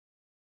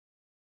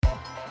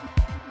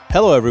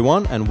Hello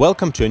everyone and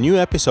welcome to a new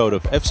episode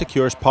of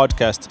F-Secure's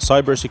podcast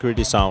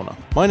Cybersecurity Sauna.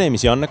 My name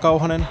is Janne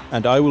Kauhanen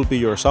and I will be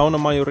your sauna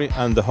majuri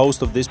and the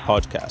host of this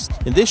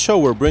podcast. In this show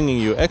we're bringing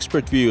you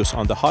expert views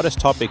on the hottest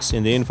topics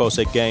in the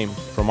InfoSec game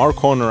from our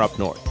corner up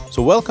north.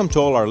 So welcome to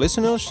all our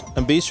listeners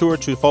and be sure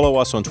to follow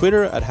us on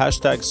Twitter at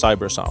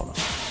 #CyberSauna.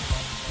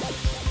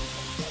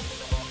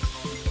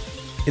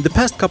 In the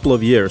past couple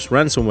of years,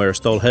 ransomware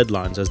stole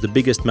headlines as the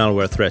biggest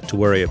malware threat to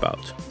worry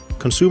about.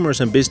 Consumers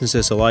and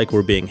businesses alike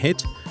were being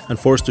hit and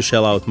forced to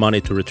shell out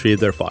money to retrieve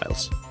their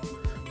files.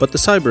 But the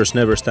cybers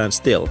never stand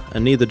still,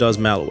 and neither does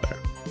malware.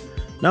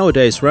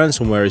 Nowadays,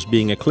 ransomware is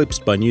being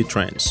eclipsed by new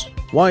trends.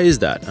 Why is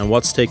that, and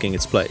what's taking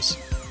its place?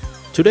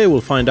 Today we'll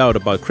find out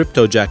about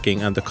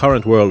cryptojacking and the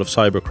current world of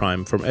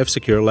cybercrime from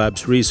F-Secure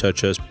Labs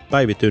researchers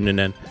Paivi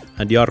Tynninen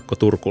and Jarkko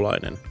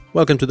Turkulainen.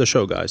 Welcome to the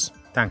show, guys.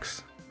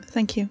 Thanks.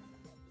 Thank you.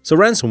 So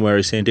ransomware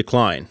is in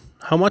decline.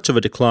 How much of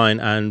a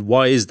decline, and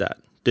why is that?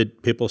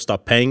 Did people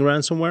stop paying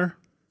ransomware?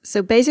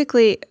 So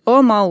basically,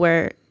 all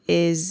malware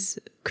is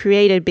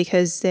created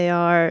because they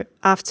are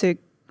after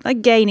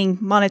gaining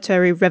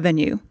monetary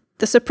revenue.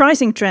 The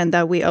surprising trend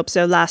that we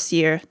observed last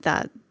year,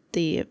 that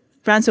the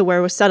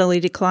ransomware was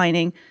suddenly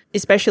declining,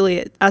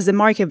 especially as the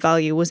market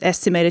value was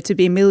estimated to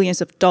be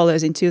millions of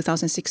dollars in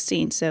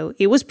 2016. So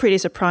it was pretty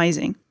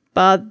surprising.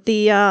 But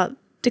the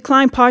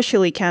decline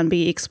partially can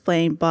be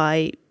explained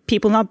by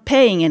people not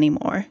paying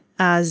anymore,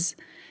 as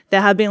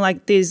there have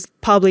been these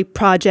public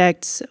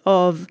projects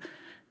of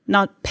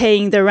not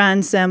paying the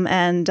ransom,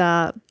 and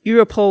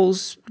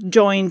Europol's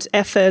joint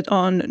effort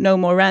on No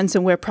More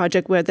Ransomware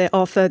project, where they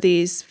offer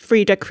these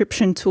free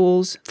decryption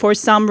tools for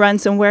some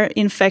ransomware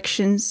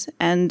infections.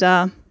 And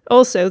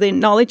also the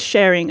knowledge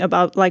sharing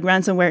about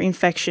ransomware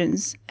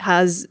infections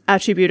has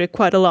attributed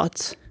quite a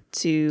lot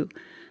to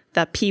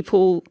that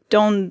people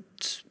don't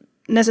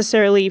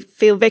necessarily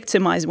feel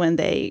victimized when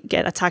they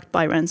get attacked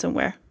by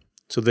ransomware.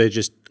 So they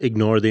just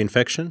ignore the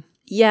infection?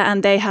 Yeah,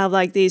 and they have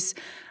these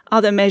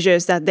other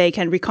measures that they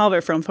can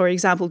recover from. For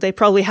example, they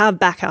probably have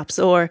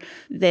backups, or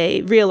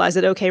they realize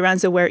that, okay,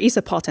 ransomware is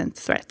a potent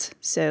threat.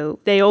 So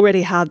they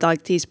already have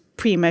these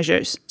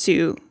pre-measures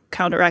to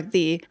counteract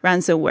the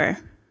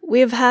ransomware.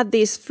 We've had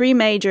these 3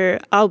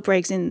 major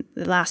outbreaks in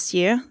the last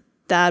year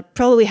that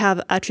probably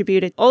have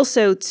attributed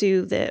also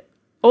to the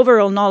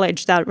overall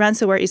knowledge that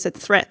ransomware is a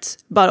threat,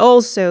 but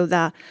also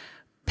that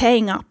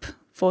paying up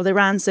for the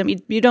ransom,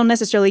 you don't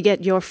necessarily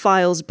get your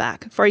files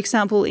back. For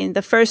example, in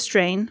the first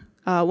strain,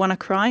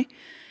 WannaCry,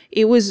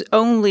 it was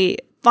only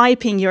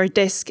wiping your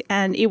disk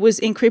and it was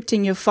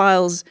encrypting your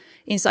files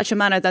in such a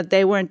manner that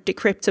they weren't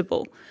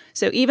decryptable.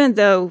 So even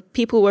though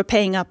people were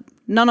paying up,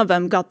 none of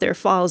them got their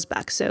files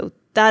back. So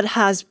that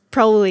has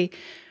probably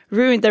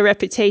ruined the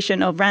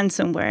reputation of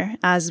ransomware,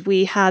 as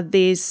we had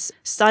this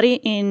study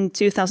in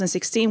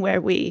 2016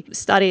 where we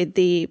studied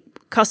the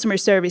customer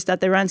service that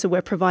the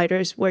ransomware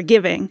providers were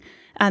giving,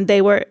 and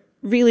they were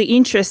really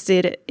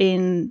interested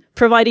in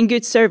providing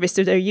good service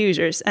to their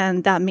users.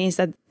 And that means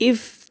that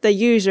if the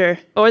user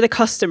or the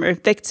customer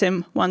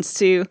victim wants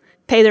to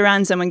pay the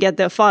ransom and get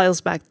their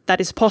files back, that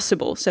is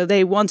possible. So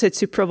they wanted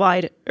to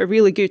provide a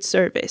really good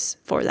service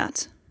for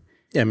that.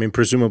 Yeah,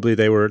 presumably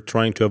they were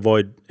trying to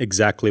avoid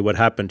exactly what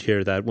happened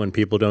here, that when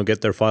people don't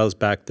get their files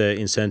back, the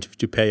incentive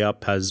to pay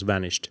up has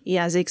vanished.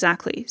 Yes,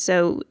 exactly.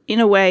 So in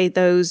a way,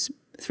 those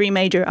 3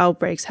 major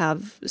outbreaks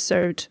have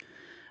served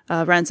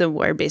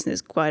ransomware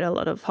business quite a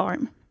lot of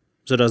harm.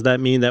 So does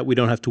that mean that we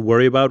don't have to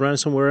worry about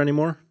ransomware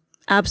anymore?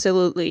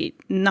 Absolutely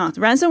not.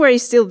 Ransomware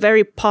is still a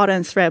very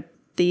potent threat.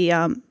 The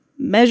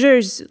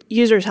measures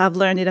users have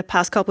learned in the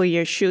past couple of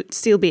years should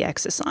still be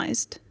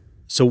exercised.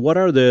 So what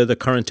are the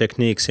current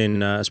techniques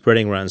in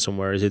spreading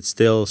ransomware? Is it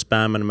still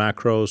spam and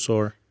macros,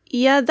 or?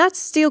 Yeah, that's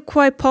still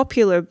quite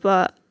popular,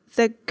 but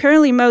the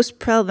currently most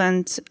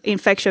prevalent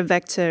infection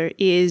vector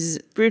is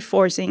brute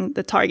forcing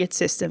the target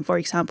system, for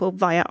example,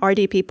 via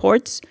RDP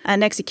ports,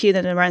 and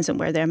executing the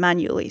ransomware there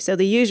manually. So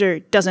the user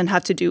doesn't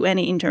have to do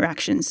any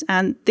interactions.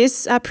 And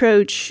this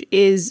approach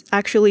is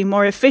actually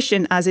more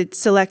efficient, as it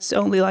selects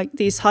only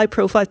these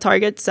high-profile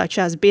targets, such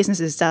as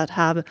businesses that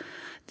have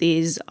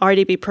these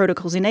RDP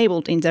protocols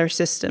enabled in their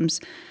systems.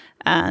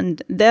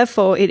 And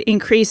therefore, it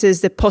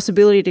increases the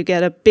possibility to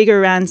get a bigger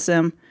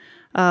ransom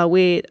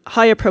with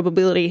higher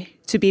probability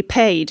to be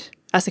paid,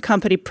 as the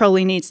company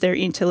probably needs their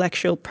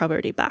intellectual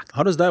property back.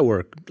 How does that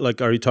work?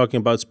 Are you talking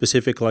about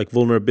specific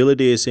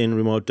vulnerabilities in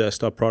remote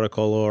desktop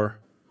protocol, or?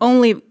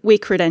 Only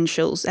weak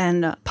credentials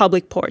and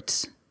public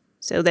ports.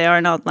 So they are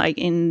not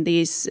in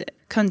these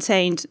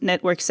contained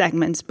network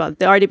segments, but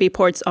the RDP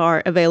ports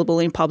are available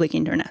in public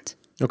internet.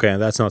 Okay, and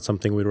that's not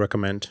something we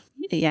recommend.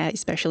 Yeah,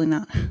 especially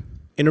not.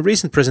 In a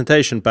recent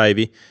presentation,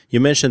 Paivi, you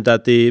mentioned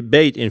that the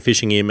bait in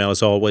phishing email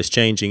is always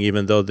changing,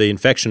 even though the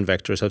infection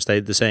vectors have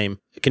stayed the same.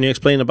 Can you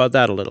explain about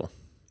that a little?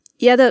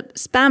 Yeah, the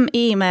spam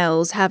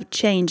emails have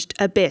changed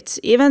a bit,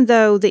 even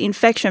though the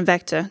infection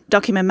vector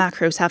document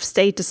macros have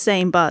stayed the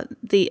same, but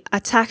the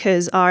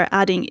attackers are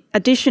adding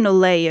additional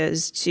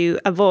layers to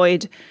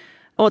avoid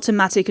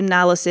automatic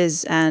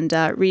analysis and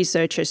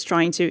researchers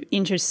trying to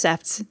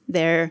intercept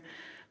their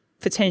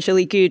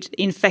potentially good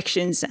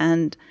infections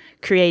and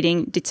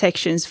creating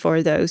detections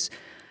for those.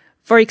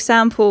 For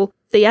example,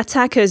 the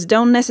attackers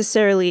don't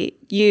necessarily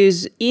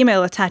use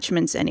email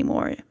attachments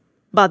anymore,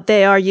 but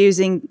they are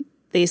using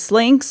these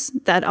links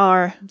that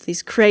are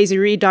these crazy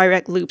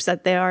redirect loops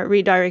that they are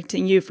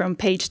redirecting you from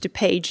page to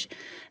page.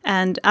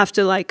 And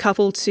after like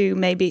couple to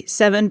maybe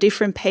 7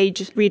 different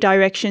page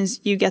redirections,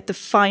 you get the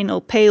final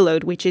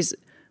payload, which is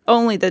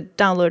only the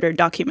downloader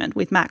document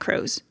with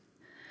macros.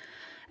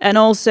 And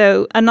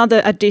also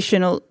another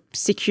additional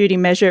security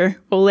measure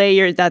or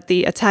layer that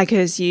the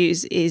attackers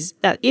use is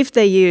that if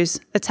they use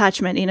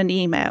attachment in an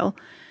email,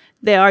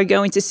 they are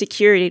going to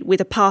secure it with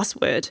a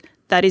password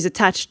that is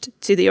attached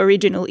to the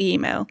original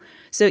email.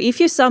 So if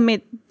you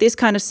submit this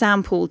kind of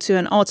sample to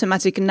an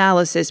automatic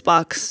analysis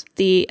box,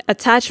 the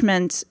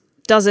attachment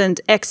doesn't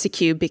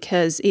execute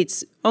because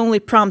it's only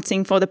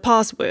prompting for the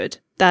password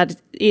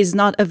that is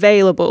not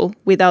available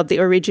without the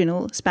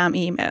original spam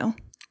email.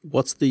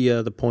 What's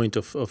the point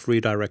of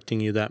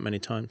redirecting you that many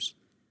times?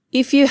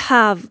 If you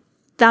have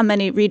that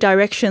many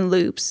redirection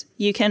loops,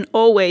 you can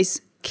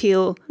always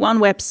kill one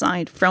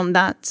website from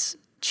that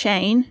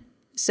chain,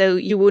 so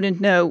you wouldn't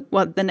know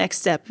what the next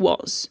step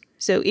was.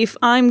 So if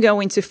I'm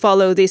going to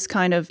follow this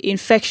kind of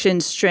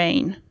infection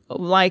strain,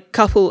 like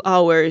couple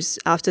hours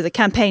after the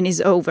campaign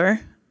is over,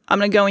 I'm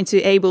not going to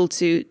be able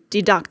to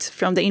deduct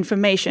from the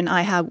information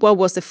I have what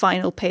was the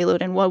final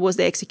payload and what was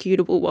the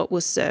executable, what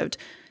was served.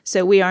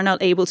 So we are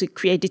not able to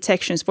create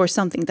detections for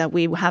something that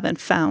we haven't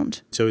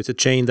found. So it's a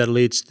chain that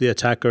leads to the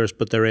attackers,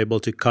 but they're able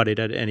to cut it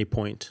at any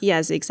point.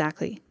 Yes,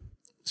 exactly.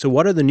 So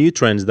what are the new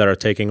trends that are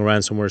taking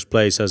ransomware's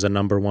place as a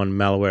number one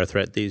malware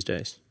threat these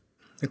days?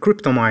 The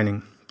crypto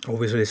mining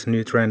obviously is a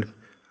new trend.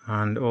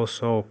 And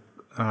also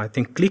I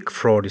think click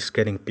fraud is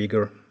getting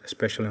bigger,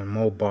 especially on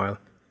mobile.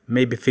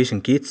 Maybe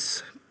phishing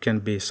kits can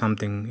be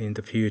something in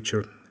the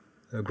future,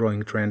 a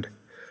growing trend.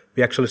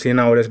 We actually see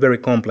nowadays very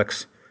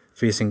complex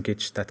phishing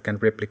kits that can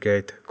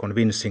replicate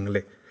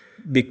convincingly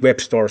big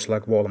web stores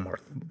like Walmart.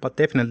 But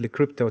definitely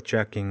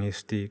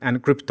cryptojacking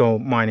and crypto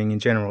mining in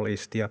general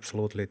is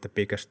absolutely the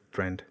biggest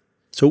trend.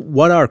 So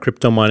what are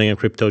crypto mining and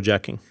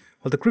cryptojacking?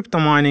 Well, the crypto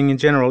mining in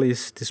general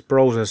is this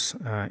process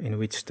in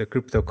which the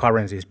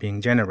cryptocurrency is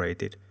being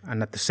generated,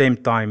 and at the same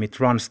time it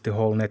runs the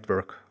whole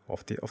network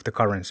of the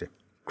currency.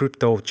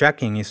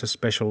 Cryptojacking is a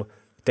special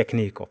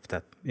technique of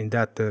that, in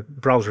that the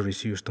browser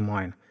is used to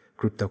mine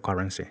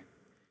cryptocurrency.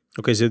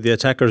 Okay, so the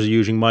attackers are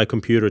using my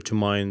computer to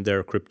mine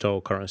their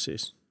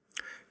cryptocurrencies.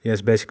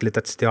 Yes, basically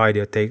that's the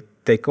idea.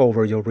 Take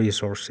over your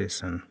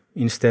resources, and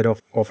instead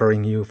of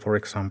offering you, for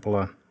example,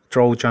 a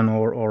Trojan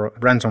or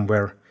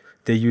ransomware,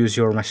 they use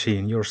your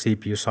machine, your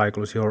CPU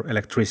cycles, your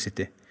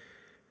electricity,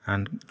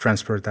 and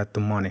transfer that to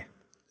money.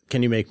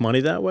 Can you make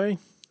money that way?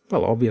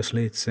 Well,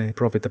 obviously it's a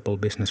profitable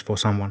business for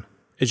someone.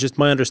 It's just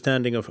my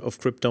understanding of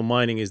crypto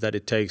mining is that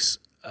it takes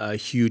a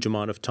huge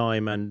amount of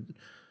time and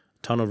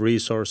ton of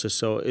resources.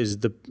 So is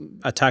the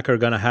attacker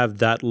going to have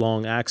that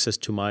long access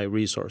to my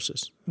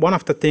resources? One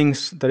of the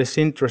things that is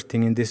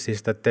interesting in this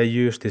is that they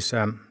use this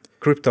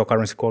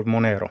cryptocurrency called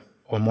Monero,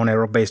 or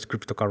Monero-based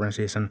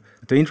cryptocurrencies. And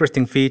the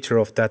interesting feature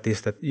of that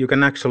is that you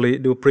can actually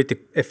do pretty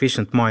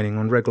efficient mining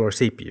on regular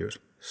CPUs.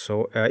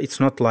 So it's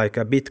not like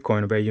a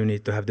Bitcoin where you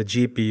need to have the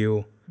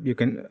GPU. You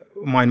can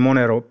mine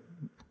Monero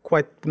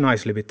quite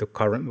nicely with the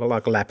current,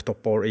 like a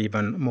laptop or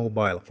even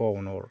mobile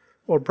phone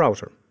or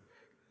browser.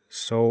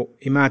 So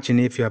imagine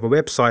if you have a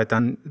website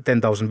and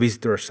 10,000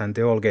 visitors and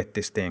they all get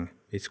this thing.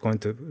 It's going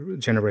to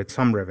generate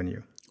some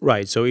revenue.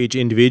 Right, so each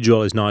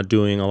individual is not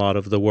doing a lot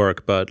of the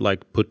work, but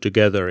like put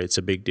together, it's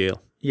a big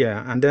deal.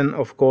 Yeah, and then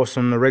of course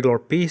on a regular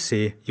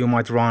PC, you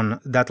might run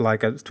that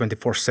like a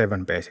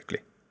 24/7 basically.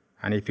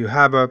 And if you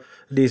have a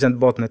decent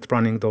botnet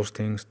running those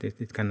things,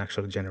 it can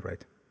actually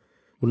generate.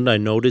 Wouldn't I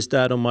notice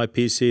that on my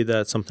PC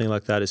that something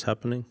like that is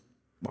happening?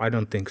 I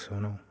don't think so,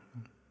 no.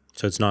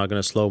 So it's not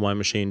going to slow my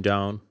machine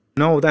down?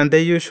 No, then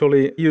they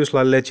usually use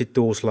like legit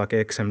tools like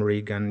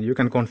XMRig, and you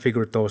can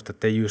configure those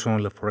that they use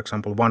only, for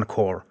example, 1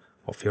 core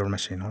of your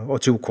machine or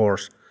 2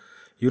 cores.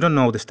 You don't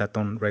notice that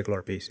on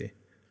regular PC.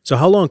 So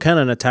how long can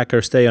an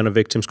attacker stay on a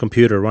victim's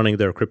computer running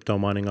their crypto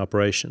mining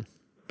operation?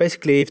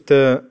 Basically, if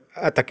the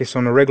attack is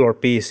on a regular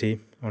PC,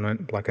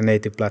 on like a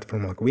native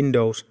platform like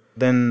Windows,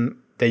 then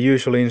they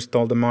usually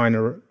install the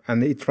miner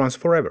and it runs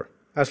forever,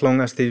 as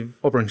long as the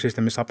operating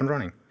system is up and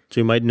running. So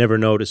you might never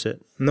notice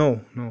it?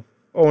 No.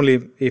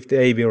 Only if the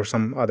AV or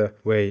some other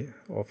way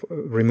of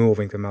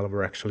removing the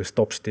malware actually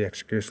stops the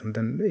execution,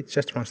 then it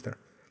just runs there.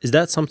 Is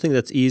that something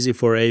that's easy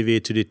for AV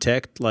to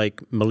detect,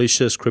 like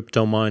malicious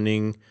crypto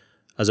mining,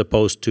 as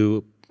opposed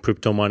to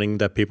crypto mining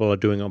that people are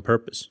doing on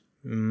purpose?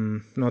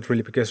 Not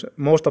really, because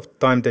most of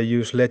the time they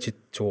use legit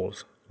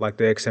tools, like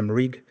the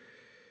XMRig,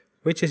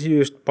 which is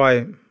used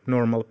by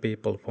normal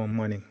people for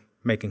mining,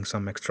 making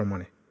some extra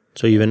money.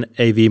 So even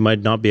AV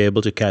might not be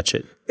able to catch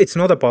it? It's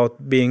not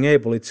about being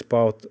able, it's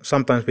about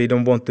sometimes we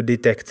don't want to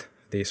detect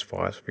these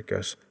files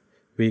because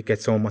we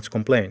get so much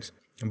complaints.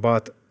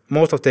 But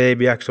most of the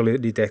AV actually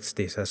detects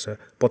this as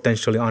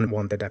potentially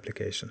unwanted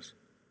applications.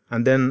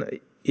 And then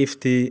If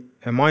the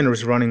miner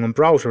is running on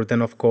browser,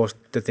 then of course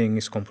the thing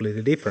is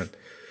completely different.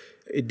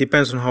 It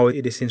depends on how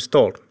it is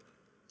installed.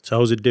 So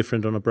how is it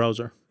different on a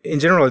browser? In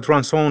general, it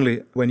runs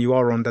only when you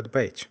are on that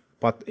page.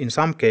 But in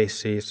some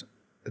cases,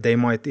 they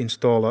might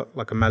install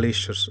a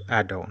malicious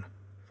add-on,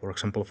 for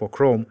example, for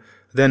Chrome.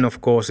 Then,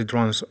 of course, it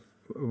runs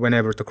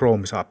whenever the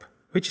Chrome is up,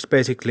 which is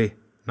basically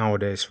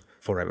nowadays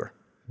forever.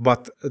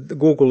 But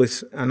Google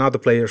and other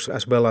players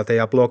as well, they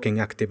are blocking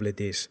actively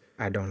these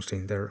add-ons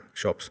in their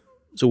shops.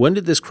 So when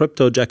did this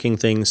cryptojacking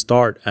thing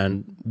start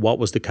and what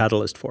was the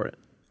catalyst for it?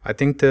 I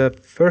think the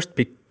first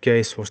big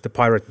case was the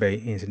Pirate Bay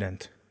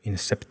incident in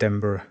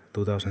September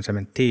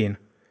 2017.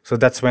 So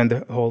that's when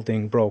the whole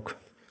thing broke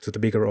to the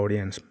bigger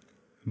audience.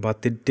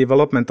 But the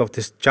development of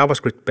this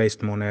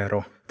JavaScript-based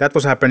Monero, that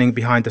was happening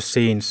behind the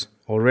scenes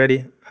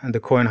already, and the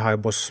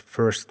CoinHive was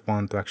first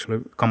one to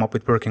actually come up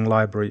with working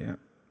library,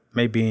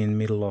 maybe in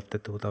middle of the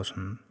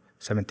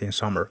 2017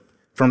 summer.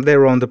 From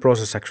there on, the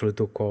process actually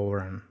took over,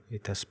 and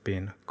it has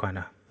been kind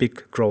of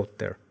big growth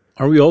there.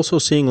 Are we also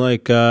seeing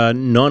like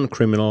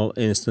non-criminal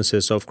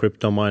instances of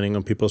crypto mining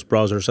on people's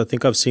browsers? I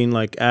think I've seen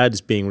like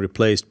ads being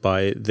replaced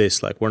by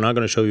this. Like, we're not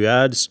going to show you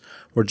ads.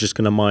 We're just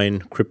going to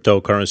mine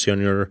cryptocurrency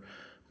on your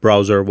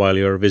browser while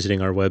you're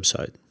visiting our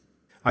website.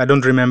 I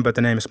don't remember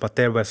the names, but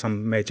there were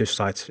some major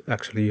sites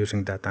actually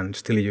using that and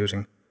still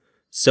using.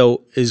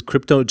 So is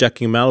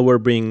cryptojacking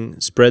malware being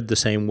spread the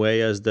same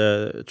way as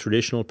the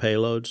traditional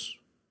payloads?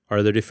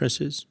 Are there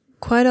differences?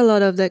 Quite a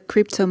lot of the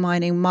crypto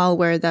mining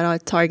malware that are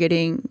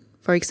targeting,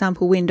 for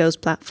example, Windows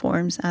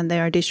platforms, and they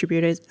are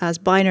distributed as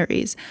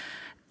binaries.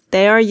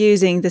 They are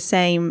using the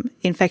same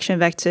infection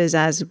vectors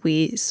as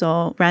we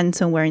saw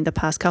ransomware in the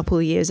past couple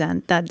of years,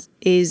 and that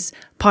is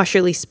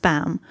partially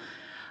spam.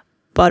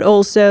 But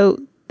also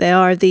there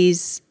are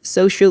these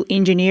social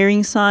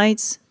engineering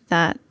sites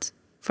that,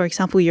 for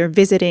example, you're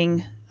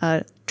visiting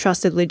a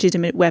trusted,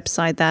 legitimate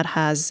website that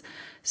has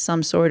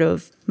some sort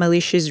of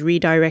malicious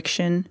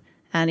redirection,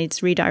 and it's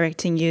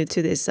redirecting you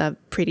to this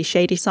pretty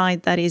shady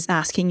site that is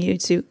asking you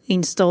to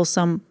install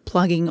some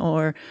plugin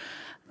or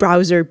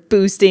browser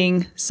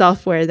boosting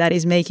software that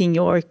is making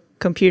your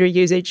computer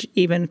usage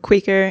even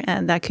quicker,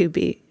 and that could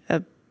be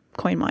a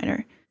coin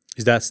miner.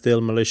 Is that still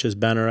malicious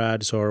banner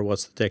ads, or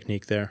what's the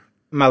technique there?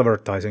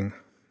 Malvertising,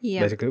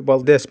 basically.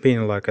 Well, there's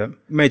been like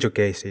major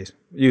cases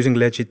using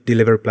legit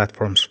delivery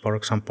platforms, for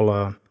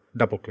example,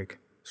 DoubleClick.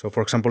 So,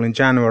 for example, in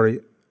January,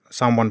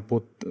 someone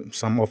put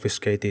some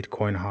obfuscated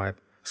CoinHive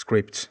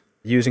scripts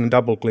using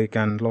DoubleClick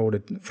and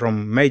loaded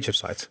from major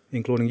sites,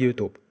 including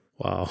YouTube.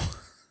 Wow.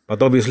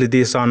 But obviously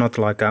these are not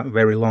like a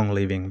very long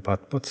living,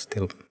 but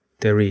still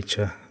they reach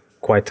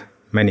quite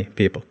many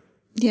people.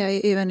 Yeah,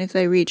 even if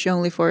they reach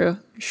only for a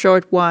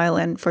short while,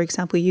 and for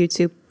example,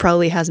 YouTube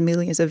probably has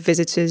millions of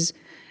visitors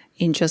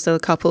in just a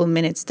couple of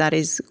minutes, that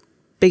is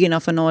big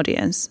enough an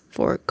audience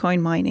for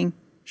coin mining.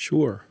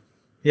 Sure.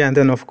 Yeah, and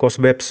then of course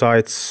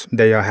websites,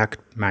 they are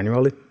hacked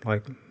manually,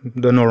 like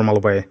the normal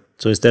way.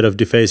 So instead of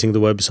defacing the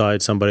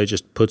website, somebody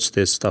just puts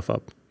this stuff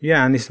up.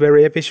 Yeah, and it's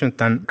very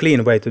efficient and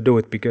clean way to do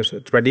it, because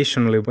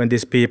traditionally when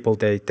these people,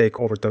 they take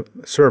over the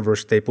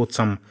servers, they put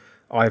some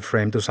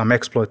iframe to some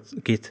exploit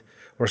kit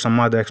or some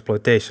other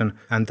exploitation,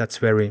 and that's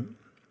very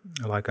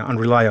like an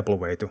unreliable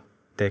way to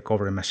take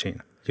over a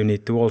machine. You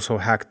need to also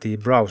hack the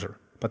browser.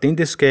 But in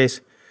this case,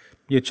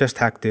 you just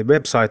hack the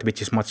website,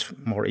 which is much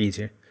more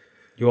easier.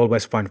 You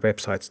always find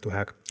websites to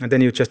hack. And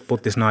then you just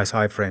put this nice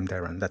iframe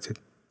there, and that's it.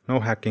 No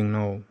hacking,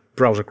 no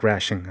browser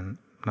crashing, and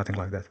nothing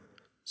like that.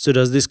 So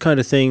does this kind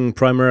of thing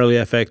primarily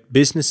affect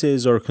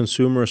businesses or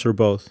consumers, or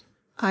both?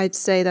 I'd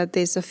say that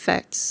this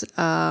affects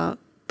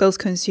both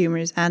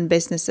consumers and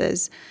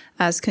businesses,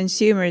 as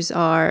consumers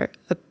are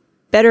a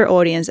better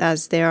audience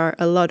as there are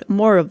a lot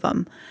more of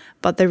them,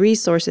 but the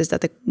resources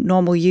that the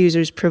normal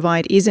users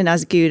provide isn't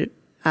as good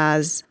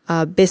as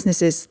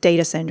businesses'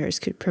 data centers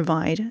could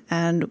provide.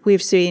 And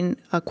we've seen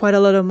quite a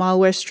lot of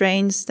malware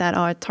strains that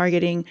are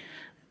targeting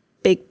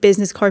big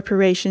business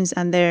corporations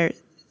and their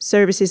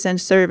services and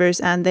servers,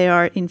 and they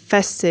are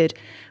infested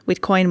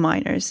with coin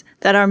miners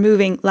that are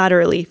moving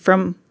laterally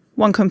from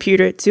one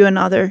computer to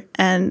another.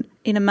 And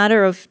in a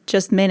matter of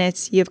just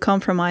minutes, you've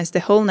compromised the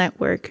whole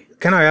network.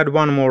 Can I add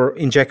one more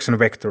injection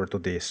vector to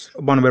this?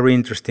 One very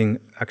interesting,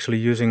 actually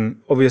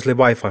using obviously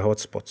Wi-Fi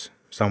hotspots.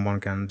 Someone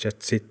can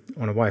just sit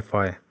on a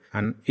Wi-Fi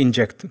and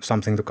inject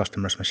something to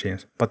customers'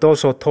 machines. But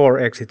also Tor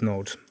exit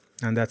nodes,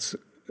 and that's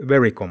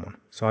very common.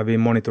 So I've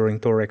been monitoring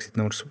Tor exit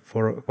nodes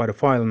for quite a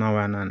while now,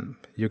 and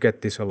you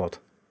get this a lot.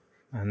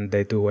 And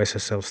they do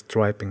SSL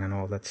striping and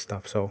all that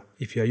stuff. So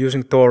if you're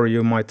using Tor,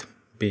 you might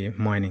be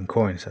mining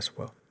coins as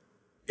well.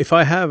 If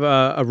I have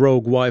a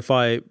rogue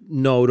Wi-Fi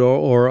node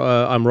or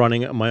I'm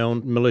running my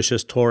own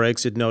malicious Tor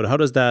exit node, how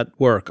does that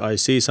work? I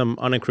see some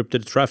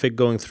unencrypted traffic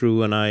going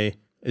through, and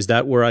is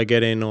that where I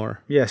get in,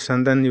 or? Yes,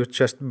 and then you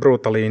just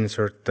brutally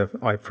insert the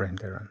iframe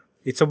there.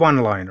 It's a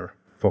one-liner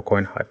for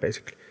CoinHive,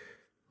 basically.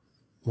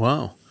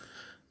 Wow.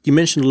 You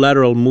mentioned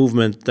lateral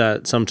movement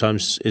that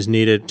sometimes is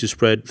needed to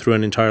spread through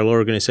an entire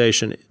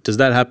organization. Does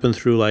that happen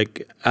through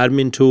like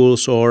admin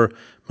tools or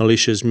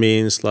malicious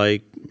means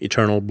like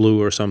eternal blue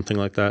or something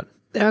like that?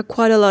 There are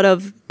quite a lot of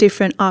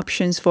different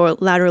options for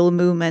lateral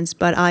movements,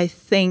 but I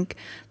think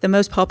the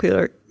most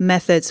popular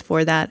methods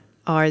for that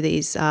are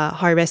these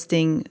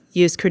harvesting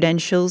used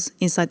credentials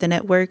inside the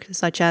network,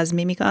 such as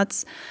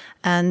mimikatz,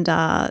 and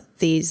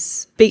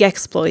these big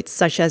exploits,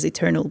 such as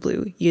Eternal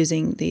Blue,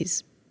 using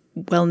these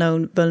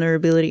well-known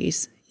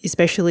vulnerabilities,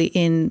 especially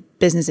in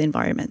business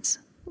environments.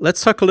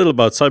 Let's talk a little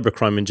about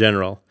cybercrime in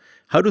general.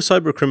 How do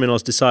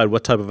cybercriminals decide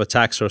what type of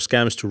attacks or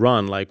scams to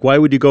run? Like, why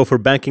would you go for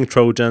banking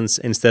Trojans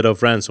instead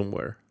of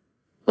ransomware?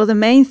 Well,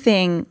 the main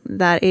thing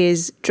that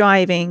is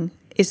driving,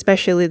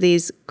 especially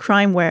these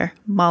crimeware,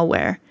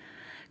 malware,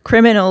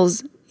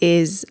 criminals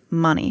is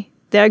money.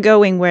 They're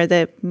going where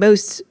the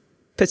most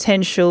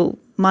potential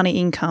money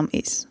income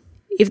is.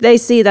 If they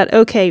see that,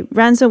 okay,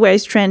 ransomware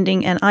is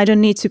trending and I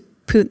don't need to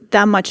put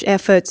that much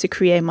effort to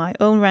create my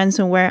own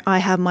ransomware, I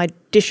have my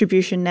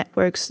distribution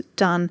networks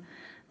done,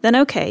 then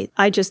okay,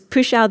 I just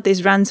push out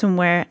this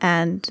ransomware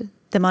and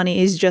the money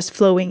is just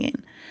flowing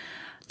in.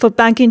 For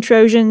banking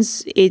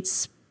Trojans,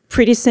 it's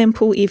pretty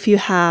simple. If you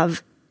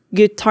have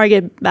good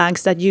target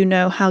banks that you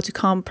know how to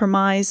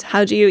compromise,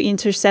 how do you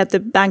intercept the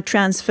bank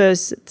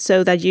transfers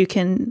so that you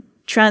can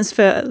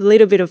transfer a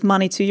little bit of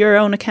money to your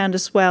own account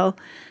as well?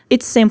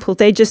 It's simple.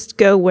 They just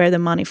go where the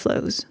money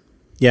flows.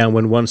 Yeah, and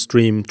when one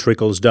stream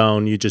trickles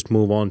down, you just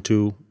move on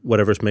to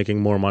whatever's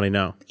making more money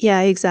now.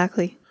 Yeah,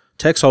 exactly.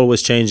 Tech's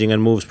always changing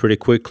and moves pretty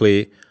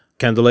quickly.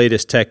 Can the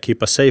latest tech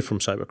keep us safe from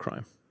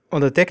cybercrime?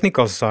 On the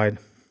technical side,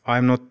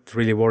 I'm not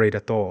really worried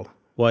at all.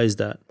 Why is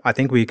that? I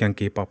think we can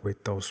keep up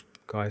with those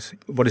guys.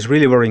 What is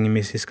really worrying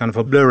me is kind of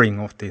a blurring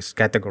of these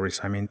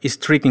categories. I mean, is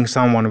tricking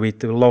someone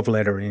with a love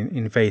letter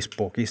in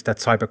Facebook, is that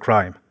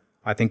cybercrime?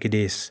 I think it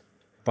is.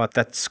 But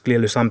that's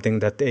clearly something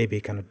that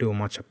AB cannot do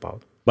much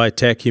about. By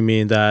tech, you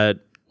mean that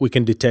we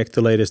can detect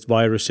the latest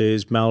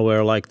viruses,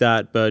 malware like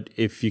that, but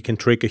if you can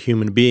trick a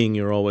human being,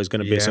 you're always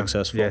going to be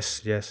successful.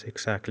 Yes,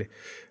 exactly.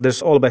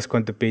 There's always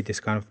going to be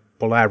this kind of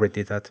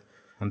polarity that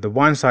on the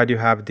one side you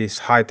have this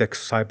high-tech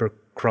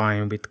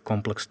cybercrime with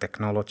complex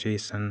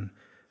technologies and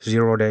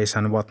 0 days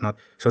and whatnot.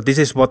 So this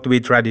is what we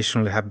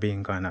traditionally have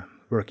been kind of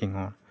working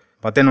on.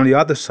 But then on the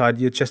other side,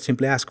 you just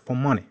simply ask for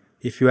money.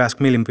 If you ask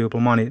million people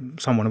money,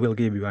 someone will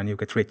give you and you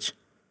get rich.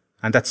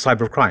 And that's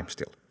cybercrime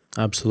still.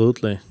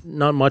 Absolutely.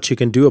 Not much you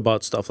can do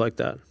about stuff like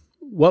that.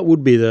 What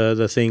would be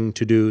the thing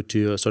to do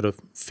to sort of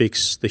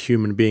fix the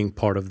human being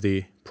part of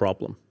the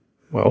problem?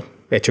 Well,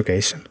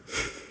 education.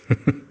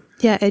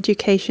 Yeah,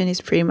 education is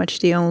pretty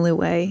much the only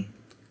way.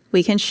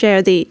 We can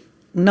share the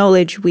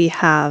knowledge we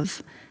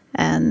have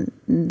and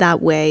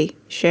that way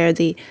share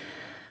the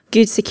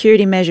good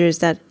security measures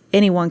that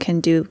anyone can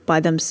do by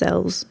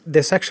themselves.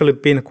 There's actually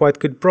been quite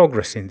good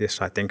progress in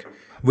this, I think.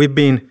 We've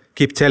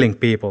keep telling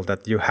people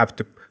that you have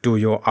to do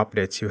your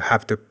updates, you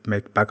have to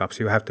make backups,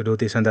 you have to do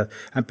this and that.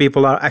 And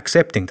people are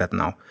accepting that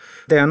now.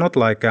 They are not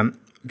like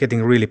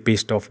getting really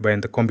pissed off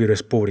when the computer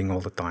is booting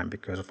all the time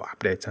because of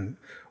updates and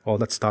all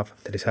that stuff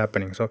that is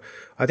happening. So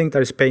I think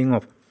that is paying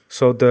off.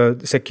 So the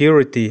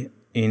security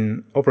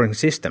in operating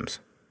systems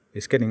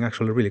is getting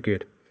actually really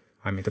good.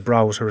 I mean, the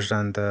browsers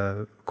and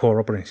the core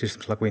operating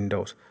systems like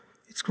Windows,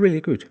 it's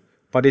really good.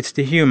 But it's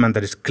the human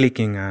that is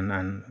clicking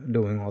and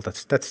doing all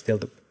that. That's still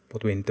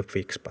what we need to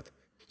fix. But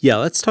yeah,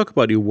 let's talk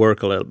about your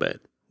work a little bit.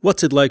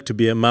 What's it like to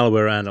be a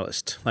malware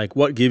analyst? Like,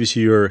 what gives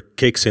you your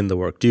kicks in the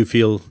work? Do you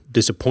feel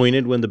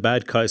disappointed when the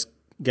bad guys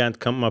can't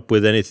come up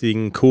with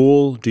anything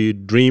cool? Do you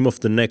dream of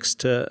the next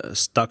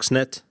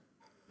Stuxnet?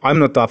 I'm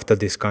not after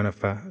this kind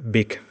of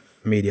big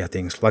media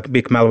things, like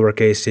big malware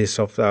cases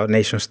of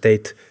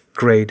nation-state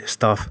grade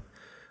stuff.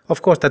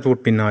 Of course, that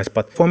would be nice,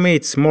 but for me,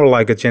 it's more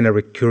like a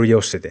generic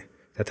curiosity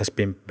that has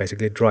been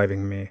basically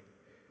driving me.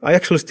 I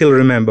actually still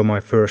remember my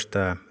first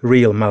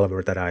real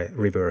malware that I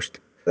reversed.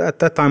 At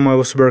that time, I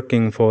was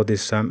working for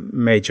this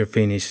major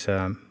Finnish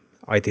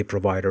IT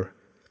provider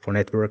for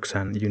networks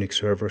and Unix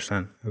servers,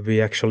 and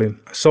we actually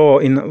saw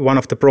in one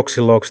of the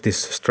proxy logs these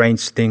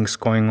strange things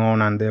going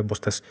on, and there was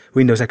this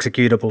Windows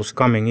executables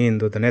coming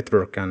into the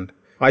network, and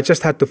I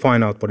just had to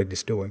find out what it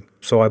is doing.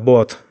 So I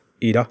bought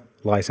IDA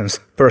license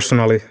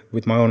personally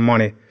with my own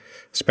money,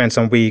 spent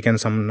some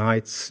weekends, some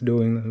nights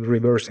doing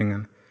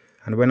reversing,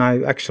 and when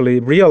I actually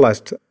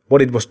realized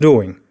what it was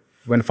doing,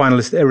 when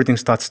finally everything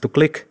starts to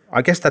click,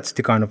 I guess that's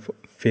the kind of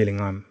feeling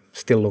I'm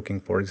still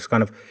looking for.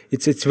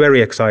 It's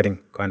very exciting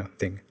kind of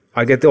thing.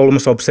 I get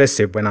almost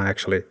obsessive when I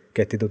actually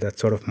get into that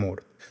sort of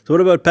mode. So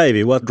what about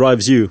Paivi? What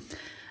drives you?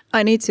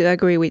 I need to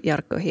agree with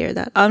Jarkko here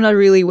that I'm not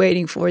really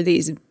waiting for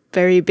these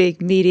very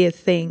big media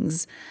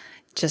things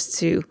just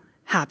to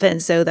happen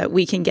so that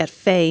we can get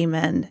fame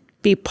and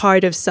be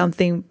part of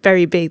something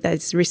very big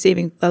that's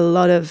receiving a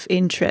lot of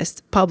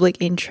interest, public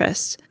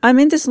interest. I'm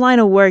in this line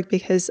of work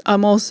because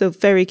I'm also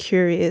very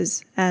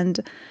curious, and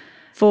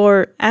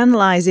for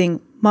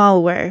analyzing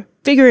malware,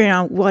 figuring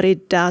out what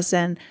it does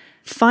and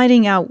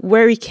finding out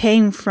where it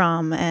came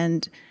from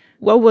and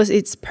what was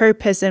its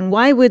purpose and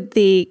why would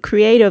the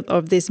creator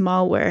of this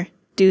malware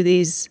do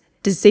these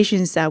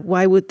decisions, that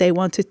why would they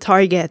want to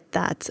target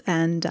that,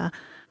 and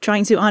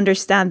trying to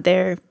understand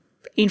their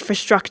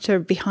infrastructure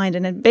behind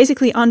it, and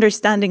basically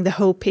understanding the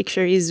whole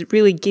picture is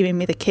really giving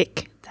me the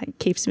kick that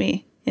keeps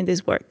me in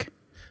this work.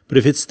 But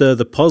if it's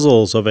the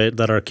puzzles of it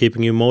that are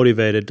keeping you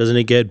motivated, doesn't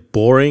it get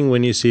boring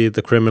when you see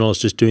the criminals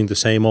just doing the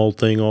same old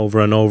thing over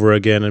and over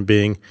again and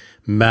being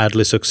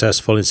madly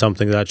successful in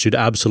something that should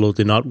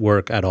absolutely not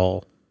work at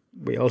all?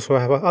 We also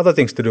have other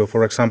things to do.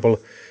 For example,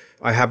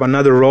 I have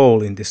another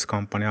role in this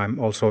company. I'm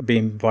also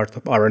been part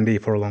of R&D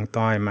for a long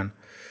time. And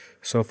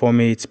so for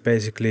me, it's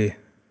basically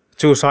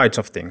two sides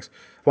of things.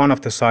 One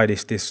of the side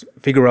is this,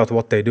 figure out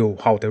what they do,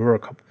 how they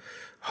work,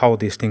 how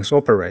these things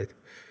operate.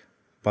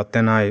 But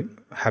then I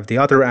have the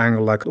other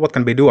angle, like what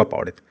can we do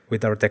about it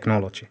with our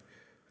technology?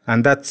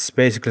 And that's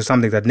basically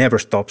something that never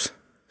stops.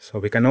 So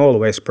we can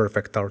always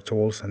perfect our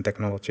tools and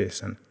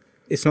technologies, and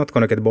it's not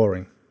going to get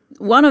boring.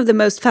 One of the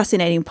most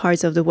fascinating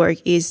parts of the work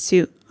is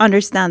to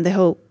understand the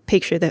whole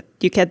picture, that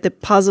you get the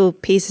puzzle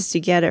pieces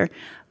together,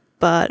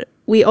 but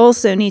we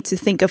also need to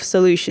think of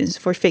solutions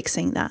for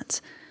fixing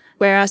that.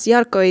 Whereas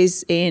Jarkko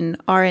is in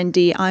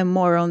R&D, I'm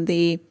more on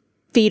the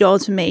feed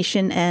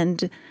automation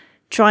and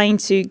trying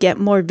to get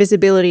more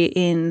visibility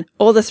in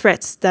all the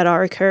threats that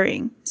are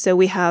occurring. So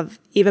we have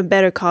even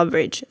better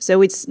coverage.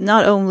 So it's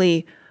not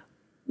only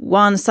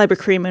one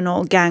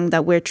cybercriminal gang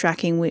that we're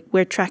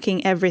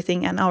tracking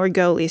everything, and our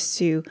goal is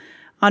to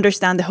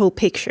understand the whole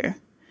picture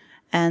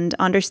and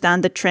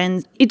understand the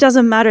trends. It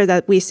doesn't matter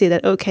that we see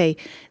that, okay,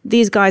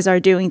 these guys are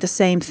doing the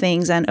same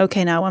things, and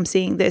okay, now I'm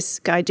seeing this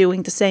guy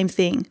doing the same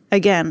thing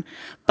again.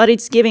 But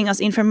it's giving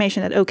us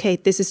information that, okay,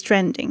 this is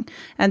trending.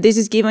 And this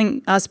is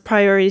giving us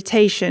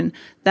prioritization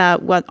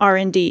that what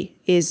R&D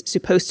is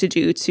supposed to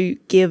do to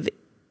give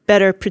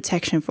better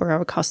protection for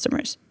our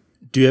customers.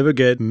 Do you ever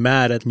get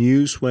mad at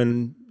news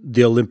when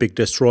the Olympic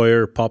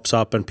destroyer pops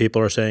up and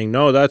people are saying,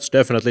 no, that's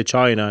definitely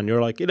China, and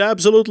you're like, it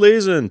absolutely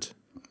isn't?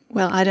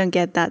 Well, I don't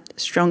get that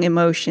strong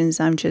emotions.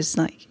 I'm just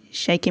like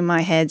shaking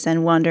my head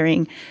and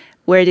wondering,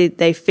 where did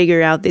they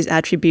figure out this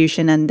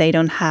attribution? And they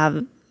don't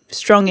have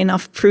strong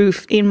enough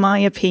proof, in my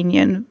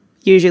opinion,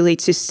 usually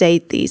to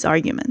state these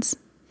arguments.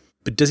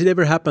 But does it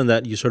ever happen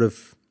that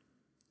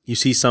you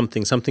see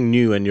something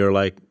new and you're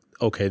like,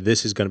 okay,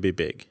 this is going to be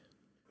big?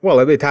 Well,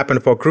 it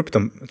happened for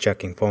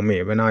Cryptojacking for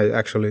me. When I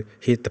actually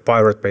hit the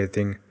Pirate Bay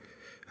thing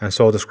and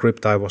saw the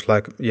script, I was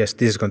like, yes,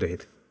 this is going to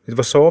hit. It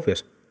was so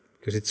obvious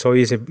because it's so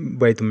easy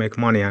way to make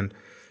money, and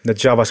the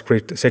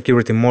JavaScript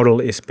security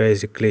model is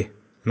basically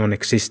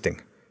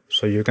non-existing.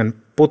 So you can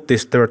put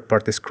these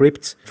third-party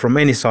scripts from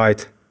any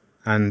site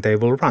and they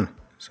will run.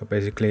 So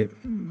basically,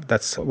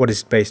 that's what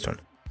it's based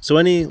on. So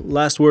any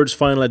last words,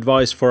 final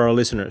advice for our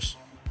listeners?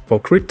 For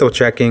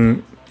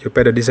Cryptojacking, you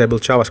better disable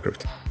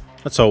JavaScript.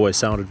 That's always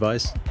sound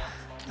advice.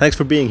 Thanks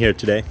for being here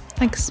today.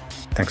 Thanks.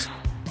 Thanks.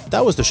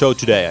 That was the show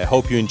today. I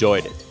hope you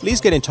enjoyed it. Please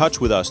get in touch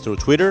with us through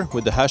Twitter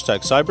with the hashtag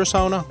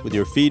Cybersauna with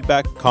your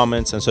feedback,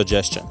 comments, and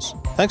suggestions.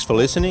 Thanks for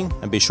listening,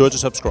 and be sure to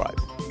subscribe.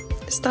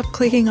 Stop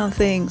clicking on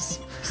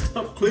things.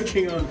 Stop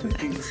clicking on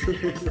things.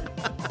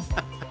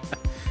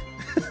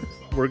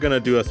 We're going to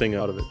do a thing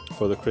out of it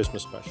for the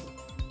Christmas special.